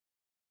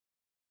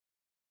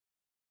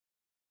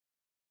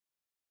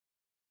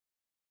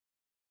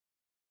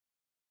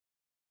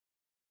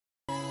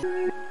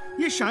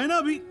ये शाइना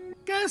भी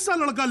कैसा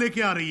लड़का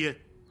लेके आ रही है?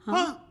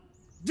 हाँ,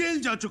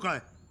 जेल जा चुका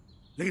है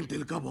लेकिन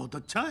दिल का बहुत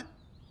अच्छा है।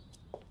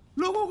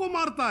 लोगों को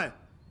मारता है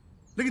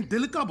लेकिन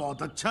दिल का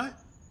बहुत अच्छा है।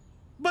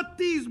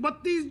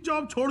 32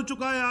 जॉब छोड़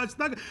चुका है आज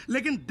तक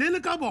लेकिन दिल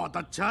का बहुत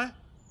अच्छा है।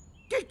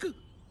 किक,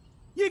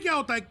 ये क्या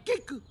होता है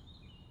किक?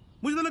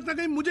 मुझे तो लगता है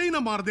कहीं मुझे ही ना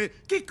मार दे।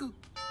 किक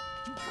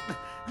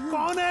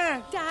कौन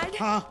है? Dad,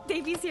 हाँ?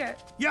 Devi's here.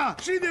 Yeah,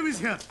 Devi's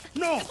here.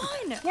 No.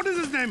 Come on. What is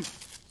his name?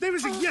 Devi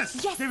Singh. Yes.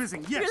 Devi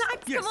Singh. Yes.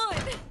 Relax. Yes. Come on.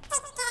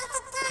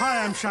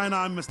 Hi, I'm Shaina.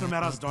 I'm Mr.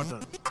 Mehra's daughter.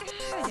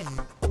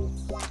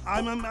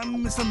 I'm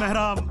Mr.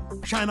 Mehra,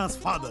 Shaina's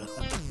father.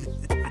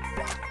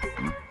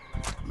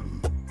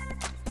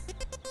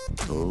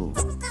 Oh.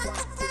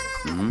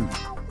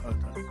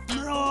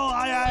 No,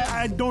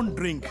 I don't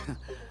drink.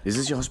 Is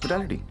this your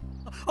hospitality?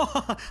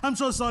 Oh, I'm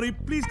so sorry.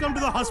 Please come to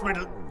the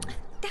hospital.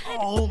 Dad.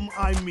 Oh,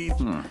 I mean.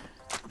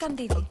 Come,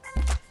 Devi.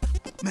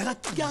 मेरा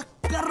क्या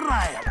कर रहा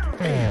है?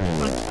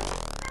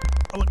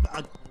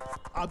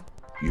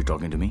 You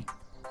talking to me?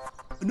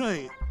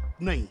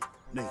 नहीं.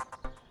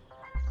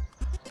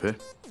 फिर?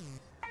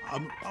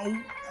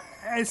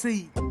 ऐसे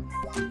ही.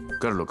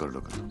 कर लो.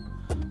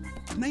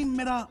 नहीं,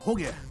 मेरा हो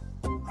गया.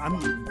 I'm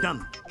done.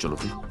 चलो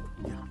फिर.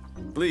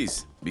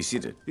 Please be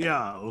seated.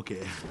 Yeah,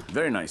 okay.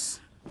 Very nice.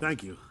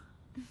 Thank you.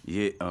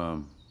 ये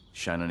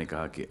शाइना ने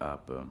कहा कि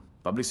आप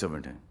पब्लिक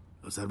सर्वेंट हैं.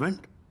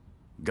 सर्वेंट?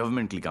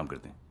 गवर्नमेंट के लिए काम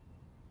करते हैं.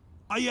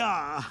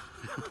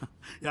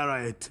 Yeah,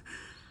 right.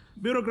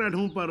 ब्यूरोक्रेट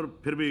हूं पर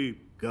फिर भी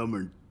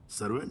गवर्नमेंट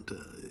सर्वेंट.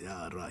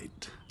 Yeah,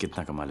 right.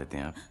 कितना कमा लेते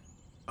हैं आप?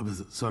 अब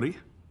सॉरी?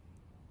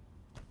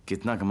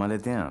 कितना कमा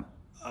लेते हैं आप?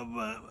 अब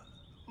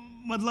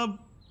मतलब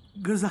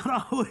गुजारा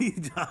हो ही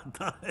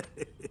जाता है.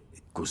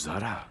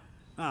 गुजारा?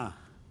 हाँ.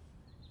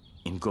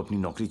 इनको अपनी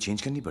नौकरी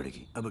चेंज करनी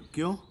पड़ेगी. अब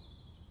क्यों?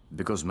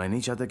 बिकॉज मैं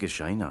नहीं चाहता कि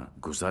शाइना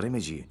गुजारे में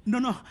जिए.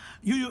 No.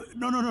 You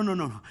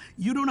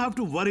don't have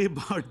to worry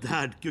about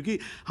that क्योंकि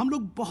हम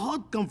लोग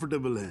बहुत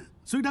कंफर्टेबल हैं.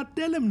 Sweetheart,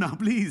 tell him now,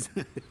 please.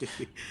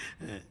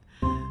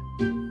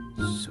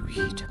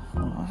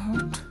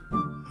 Sweetheart.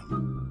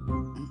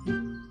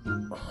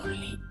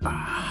 Only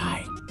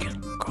I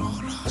can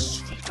call her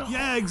sweetheart.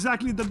 Yeah,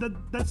 exactly.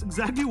 That's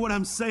exactly what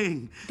I'm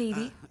saying.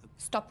 Devi,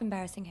 stop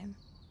embarrassing him.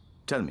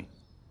 Tell me.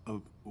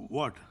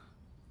 What?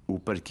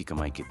 ऊपर की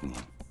कमाई कितनी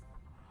है?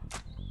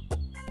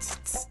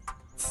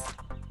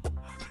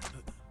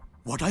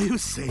 What are you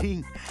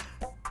saying?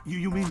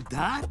 You mean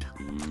that?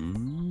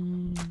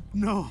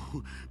 No.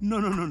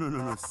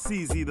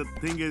 See, the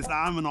thing is,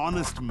 I'm an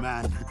honest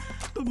man.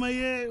 तो मैं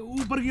ये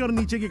ऊपर की और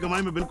नीचे की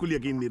कमाई में बिल्कुल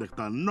यकीन नहीं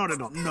रखता. Not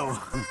at all. No.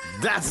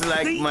 That's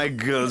like my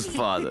girl's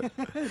father.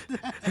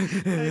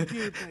 Thank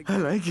you. I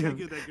like him.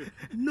 Thank you.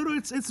 No,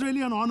 it's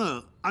really an honor.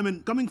 I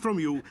mean, coming from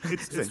you,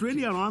 it's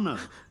really an honor.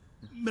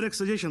 मेरा एक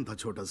सजेशन था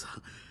छोटा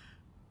सा.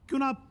 क्यों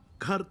ना आप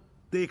घर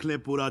देख ले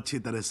पूरा अच्छी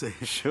तरह से.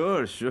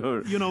 Sure.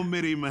 You know,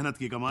 मेरी मेहनत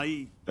की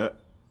कमाई.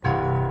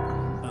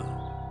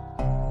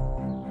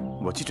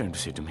 What you trying to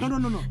say to me?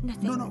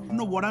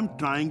 No. What I'm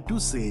trying to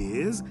say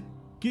is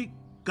कि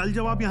कल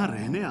जब आप यहाँ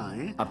रहने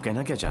आए. आप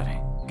कहना क्या चाह रहे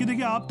हैं? कि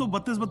देखिए आप तो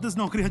 32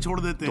 नौकरियां छोड़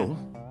देते हैं.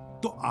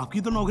 तो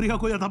आपकी तो नौकरी का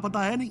कोई अता पता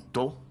है नहीं.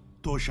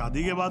 तो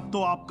शादी के बाद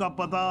तो आपका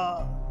पता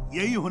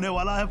यही होने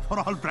वाला है for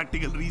all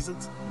practical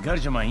reasons. घर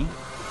जमाई.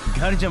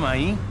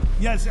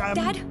 Yes,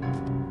 Dad,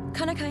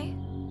 खाना खाएं?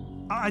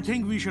 I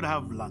think we should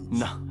have lunch.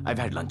 No, I've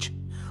had lunch.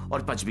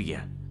 और पच भी गया.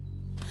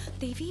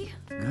 Devi?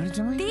 घर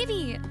जमाई?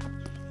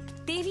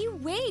 Devi,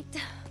 wait.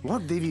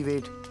 What Devi,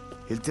 wait?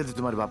 हिलते थे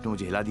तुम्हारे बाप ने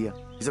मुझे हिला दिया.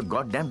 He's a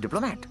goddamn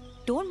diplomat.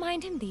 Don't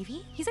mind him, Devi.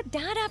 He's a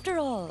dad after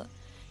all.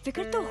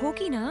 फिक्र तो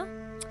होगी ना.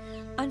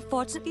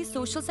 Unfortunately,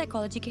 social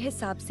psychology के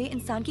हिसाब से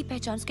इंसान की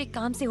पहचान उसके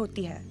काम से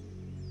होती है.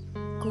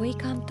 कोई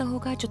काम तो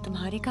होगा जो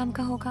तुम्हारे काम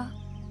का होगा.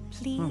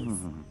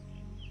 Please.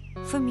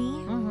 For me.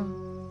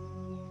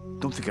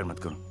 तुम फिक्र मत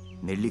करो.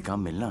 मेरे लिए काम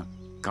मिलना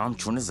काम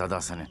छोड़ने ज्यादा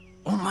आसान है.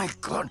 Oh my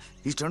God,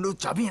 he's trying to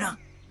चाबी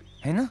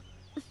है ना?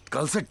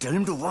 कल से tell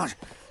him to watch.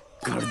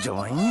 घर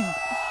जवाई.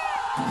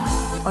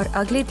 और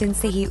अगले दिन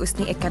से ही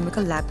उसने एक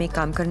केमिकल लैब में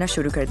काम करना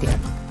शुरू कर दिया,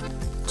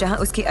 जहां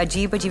उसके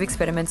अजीब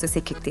एक्सपेरिमेंट्स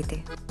उसे किकते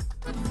थे.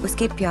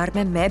 उसके प्यार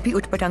में मैं भी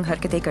उठपटांग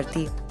हरकतें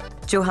करती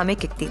जो हमें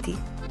किकती थी.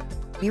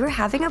 We were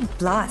having a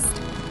blast,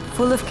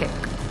 full of kick.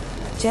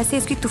 जैसे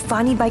उसकी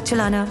तूफानी बाइक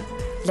चलाना,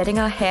 letting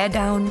our hair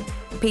down,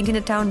 painting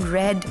the town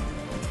red.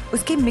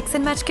 उसके मिक्स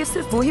एंड मैच के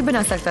सिर्फ वो ही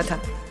बना सकता था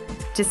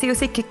जिससे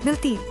उसे किक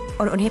मिलती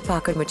और उन्हें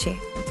पाकर मुझे.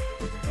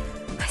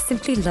 I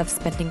simply love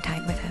spending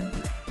time with him.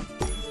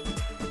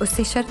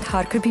 उससे शर्त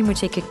हारकर भी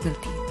मुझे किक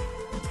मिलती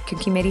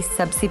क्योंकि मेरी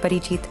सबसे बड़ी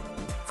जीत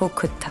वो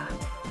खुद था.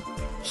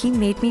 He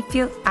made me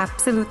feel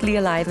absolutely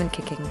alive and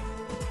kicking.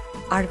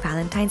 Our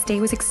Valentine's Day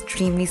was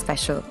extremely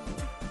special.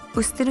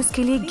 उस दिन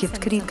उसके लिए गिफ्ट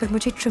खरीदकर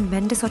मुझे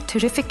tremendous और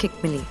terrific kick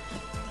milli.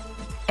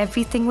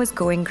 Everything was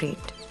going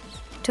great.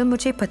 till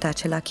मुझे पता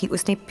चला कि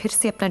उसने फिर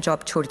से अपना जॉब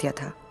छोड़ दिया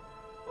था.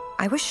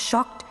 I was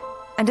shocked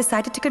and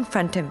decided to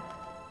confront him,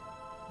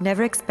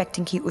 never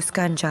expecting कि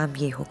उसका अंजाम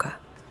ये होगा.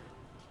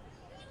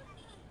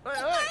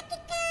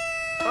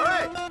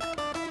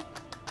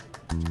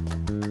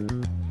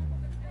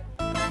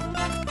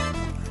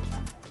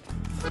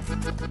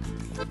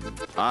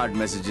 8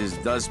 मैसेजेस,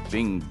 10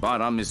 पिंग,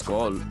 12 मिस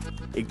कॉल।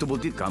 एक तो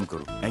बोलती काम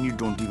करो and you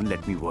don't even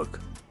let me work.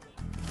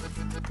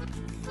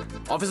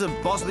 Office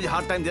में बॉस मुझे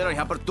हार्ड टाइम दे रहा है,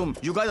 यहाँ पर तुम,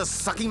 you guys are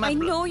sucking my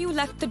blood. I know you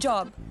left the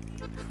job.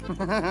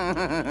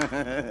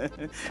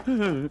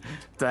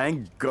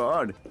 Thank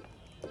God.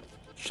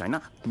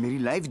 Shaina, मेरी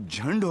लाइफ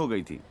झंड हो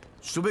गई थी।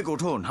 सुबह को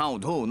उठो, नहाओ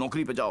धो,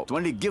 नौकरी पे जाओ,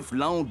 तुम्हारे लिए गिफ्ट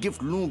लाऊं,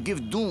 गिफ्ट लूं,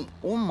 गिफ्ट दूं।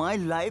 Oh, my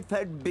life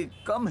had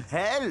become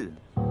hell.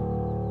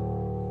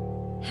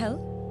 Hell?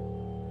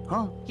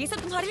 हाँ। ये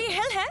सब तुम्हारे लिए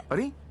hell है?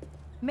 अरे?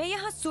 मैं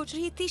यहाँ सोच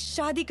रही थी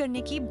शादी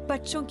करने की,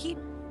 बच्चों की,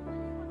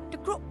 to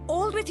grow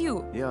old with you.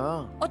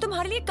 Yeah. और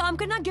तुम्हारे लिए काम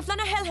करना, गिफ्ट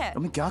लाना hell है।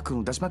 अब मैं क्या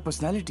करूं? That's my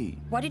personality.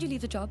 Why did you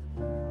leave the job?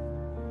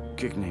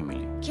 Kick नहीं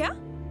मिली। क्या?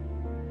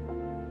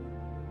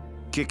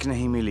 किक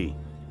नहीं मिली।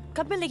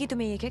 कब मिलेगी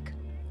तुम्हें ये किक?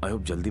 I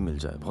hope जल्दी मिल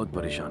जाए, बहुत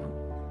परेशान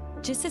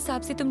हूँ। जिस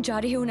हिसाब से तुम जा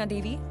रहे हो ना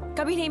देवी,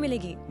 कभी नहीं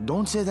मिलेगी।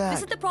 Don't say that.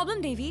 This is the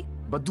problem, देवी।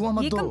 बद्दुआ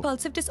मत ये दो।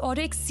 compulsive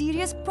disorder एक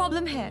serious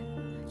problem है।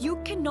 You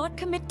cannot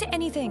commit to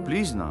anything.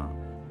 Please ना,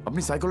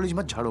 अपनी साइकोलॉजी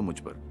मत झाड़ो मुझ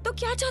पर। तो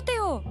क्या चाहते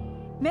हो?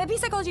 मैं भी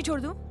साइकोलॉजी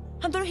छोड़ दूं?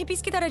 हम दोनों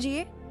हिपीज की तरह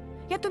जिए?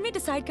 या तुमने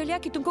डिसाइड कर लिया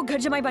कि तुमको घर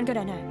जमाई बनकर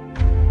रहना है?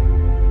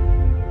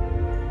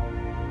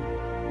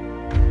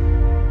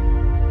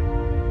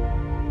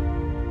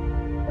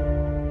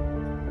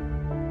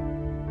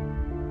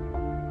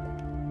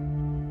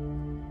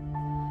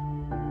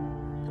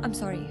 I'm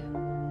sorry.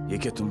 ये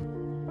क्या तुम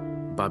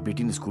बाप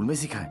बेटी ने स्कूल में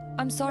सिखाए?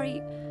 I'm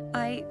sorry.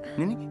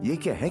 नहीं, ये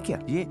क्या है क्या?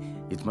 ये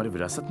तुम्हारी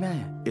विरासत में आया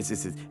है?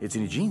 It's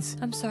in your genes.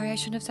 I'm sorry. I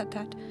shouldn't have said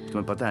that.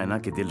 तुम्हें पता है ना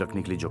कि दिल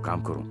रखने के लिए जो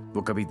काम करूं,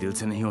 वो कभी दिल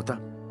से नहीं होता।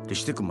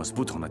 रिश्ते को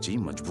मजबूत होना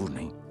चाहिए, मजबूर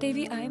नहीं।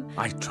 देवी,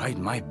 I tried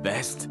my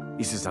best.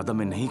 इससे ज्यादा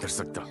मैं नहीं कर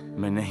सकता।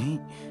 मैं नहीं,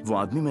 वो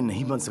आदमी मैं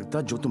नहीं बन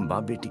सकता जो तुम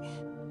बाप बेटी।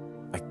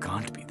 I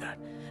can't be that.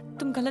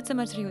 तुम गलत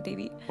समझ रही हो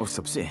देवी। और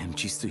सबसे अहम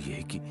चीज तो ये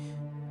है कि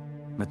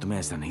मैं तुम्हें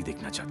ऐसा नहीं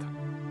देखना चाहता।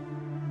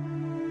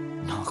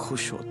 ना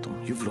खुश हो तुम।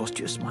 You've lost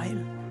your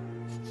smile.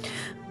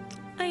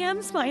 I am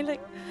smiling.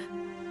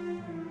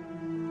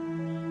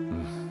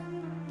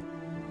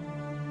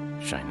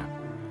 Shaina,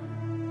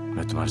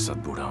 मैं तुम्हारे साथ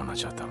बूढ़ा होना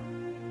चाहता हूँ,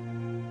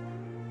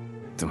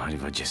 तुम्हारी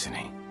वजह से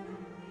नहीं।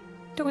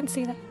 Don't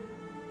say that.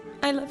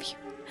 I love you.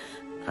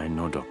 I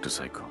know, doctor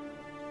psycho,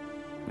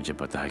 मुझे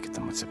पता है कि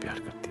तुम मुझसे प्यार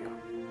करती हो,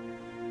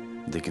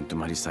 लेकिन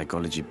तुम्हारी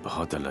साइकोलॉजी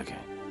बहुत अलग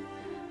है।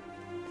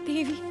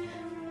 देवी।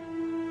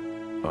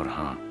 और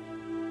हाँ,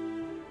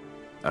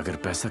 अगर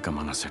पैसा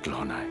कमाना सेटल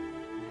होना है,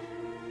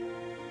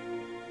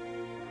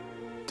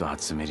 तो आज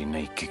से मेरी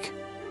नई किक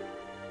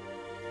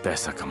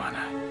पैसा कमाना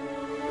है।